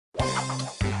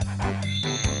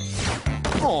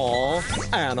Aw,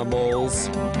 animals.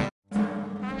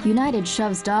 United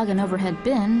shoves dog in overhead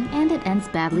bin, and it ends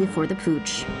badly for the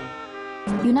pooch.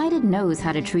 United knows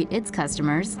how to treat its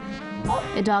customers.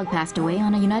 A dog passed away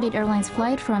on a United Airlines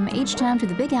flight from H-Town to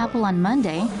the Big Apple on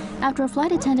Monday after a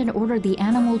flight attendant ordered the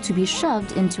animal to be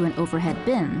shoved into an overhead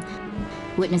bin.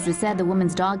 Witnesses said the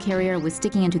woman's dog carrier was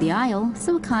sticking into the aisle,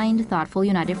 so a kind, thoughtful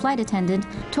United flight attendant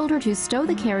told her to stow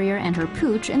the carrier and her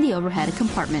pooch in the overhead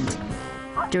compartment.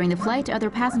 During the flight, other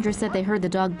passengers said they heard the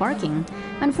dog barking.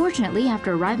 Unfortunately,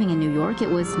 after arriving in New York, it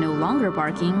was no longer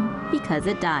barking because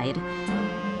it died.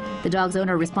 The dog's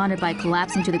owner responded by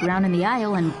collapsing to the ground in the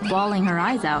aisle and bawling her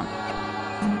eyes out.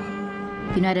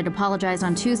 United apologized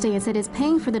on Tuesday and said it's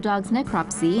paying for the dog's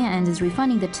necropsy and is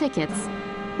refunding the tickets.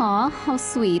 Aw, how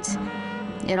sweet.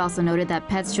 It also noted that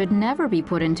pets should never be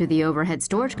put into the overhead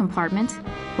storage compartment.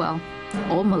 Well,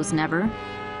 almost never.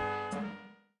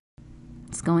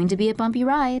 It's going to be a bumpy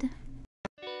ride.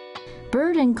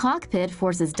 Bird in cockpit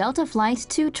forces Delta flight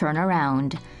to turn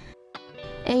around.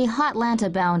 A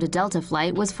Hotlanta-bound Delta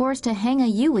flight was forced to hang a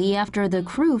U-ey after the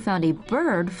crew found a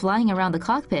bird flying around the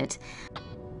cockpit.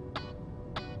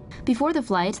 Before the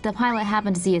flight, the pilot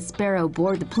happened to see a sparrow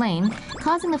board the plane,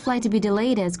 causing the flight to be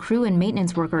delayed as crew and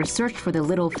maintenance workers searched for the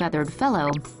little feathered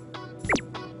fellow.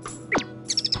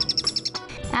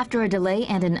 After a delay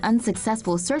and an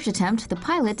unsuccessful search attempt, the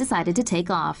pilot decided to take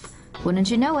off.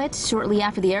 Wouldn't you know it, shortly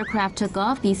after the aircraft took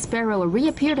off, the sparrow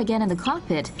reappeared again in the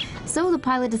cockpit, so the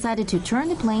pilot decided to turn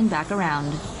the plane back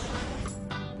around.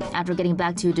 After getting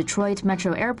back to Detroit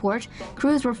Metro Airport,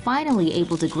 crews were finally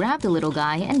able to grab the little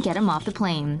guy and get him off the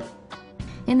plane.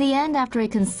 In the end, after a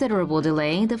considerable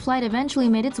delay, the flight eventually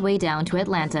made its way down to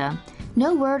Atlanta.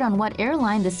 No word on what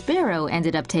airline the sparrow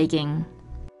ended up taking.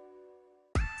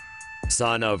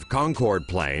 Son of Concorde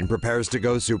plane prepares to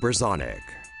go supersonic.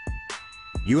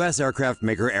 U.S. aircraft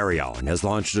maker Aerion has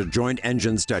launched a joint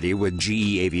engine study with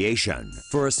GE Aviation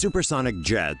for a supersonic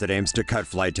jet that aims to cut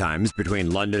flight times between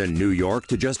London and New York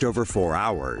to just over 4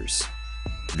 hours.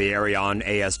 The Aerion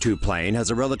AS-2 plane has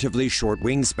a relatively short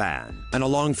wingspan and a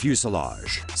long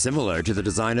fuselage, similar to the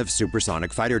design of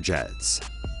supersonic fighter jets.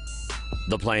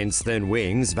 The plane's thin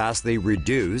wings vastly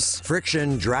reduce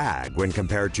friction drag when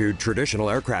compared to traditional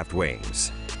aircraft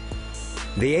wings.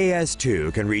 The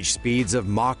AS-2 can reach speeds of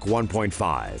Mach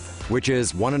 1.5, which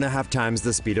is 1.5 times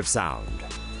the speed of sound.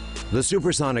 The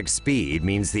supersonic speed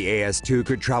means the AS-2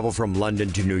 could travel from London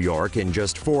to New York in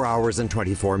just 4 hours and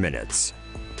 24 minutes.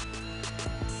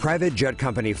 Private jet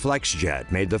company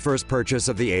FlexJet made the first purchase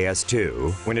of the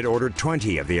AS-2 when it ordered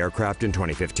 20 of the aircraft in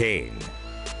 2015.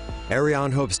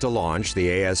 Aerion hopes to launch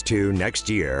the AS-2 next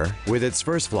year, with its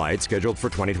first flight scheduled for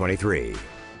 2023.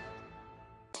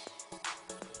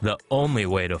 The only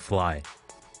way to fly.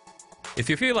 If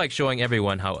you feel like showing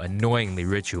everyone how annoyingly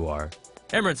rich you are,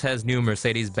 Emirates has new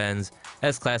Mercedes-Benz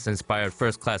S-Class inspired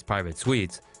first-class private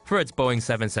suites for its Boeing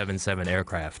 777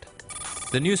 aircraft.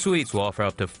 The new suites will offer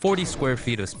up to 40 square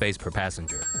feet of space per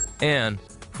passenger and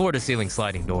floor-to-ceiling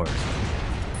sliding doors.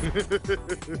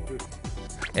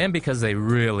 And because they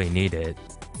really need it,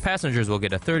 passengers will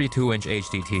get a 32-inch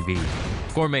HD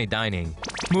TV, gourmet dining,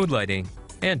 mood lighting,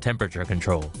 and temperature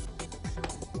control.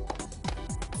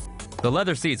 The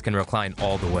leather seats can recline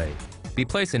all the way, be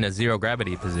placed in a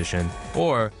zero-gravity position,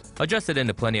 or adjusted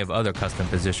into plenty of other custom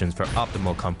positions for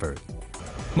optimal comfort.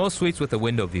 Most suites with a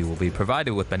window view will be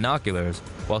provided with binoculars,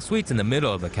 while suites in the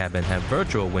middle of the cabin have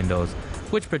virtual windows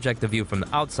which project the view from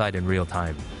the outside in real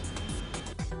time.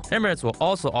 Emirates will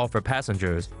also offer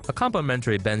passengers a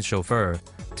complimentary Benz chauffeur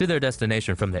to their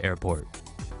destination from the airport.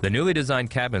 The newly designed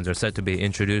cabins are set to be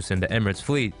introduced in the Emirates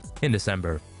fleet in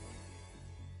December.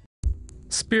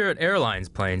 Spirit Airlines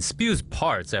plane spews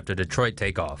parts after Detroit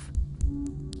takeoff.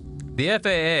 The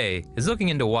FAA is looking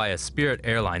into why a Spirit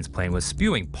Airlines plane was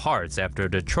spewing parts after a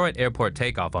Detroit airport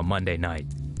takeoff on Monday night.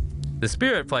 The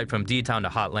Spirit flight from D-Town to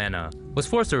Hotlanta was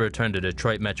forced to return to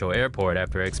Detroit Metro Airport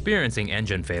after experiencing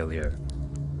engine failure.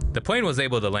 The plane was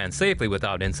able to land safely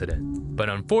without incident, but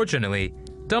unfortunately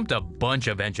dumped a bunch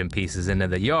of engine pieces into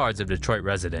the yards of Detroit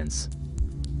residents.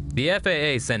 The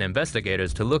FAA sent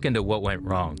investigators to look into what went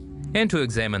wrong and to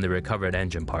examine the recovered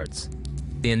engine parts.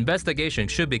 The investigation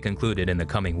should be concluded in the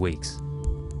coming weeks.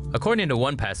 According to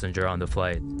one passenger on the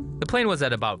flight, the plane was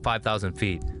at about 5,000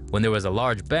 feet when there was a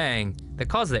large bang that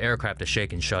caused the aircraft to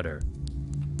shake and shudder.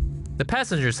 The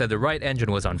passenger said the right engine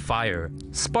was on fire,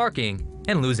 sparking,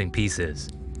 and losing pieces.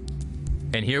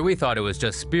 And here we thought it was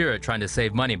just Spirit trying to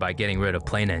save money by getting rid of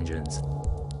plane engines.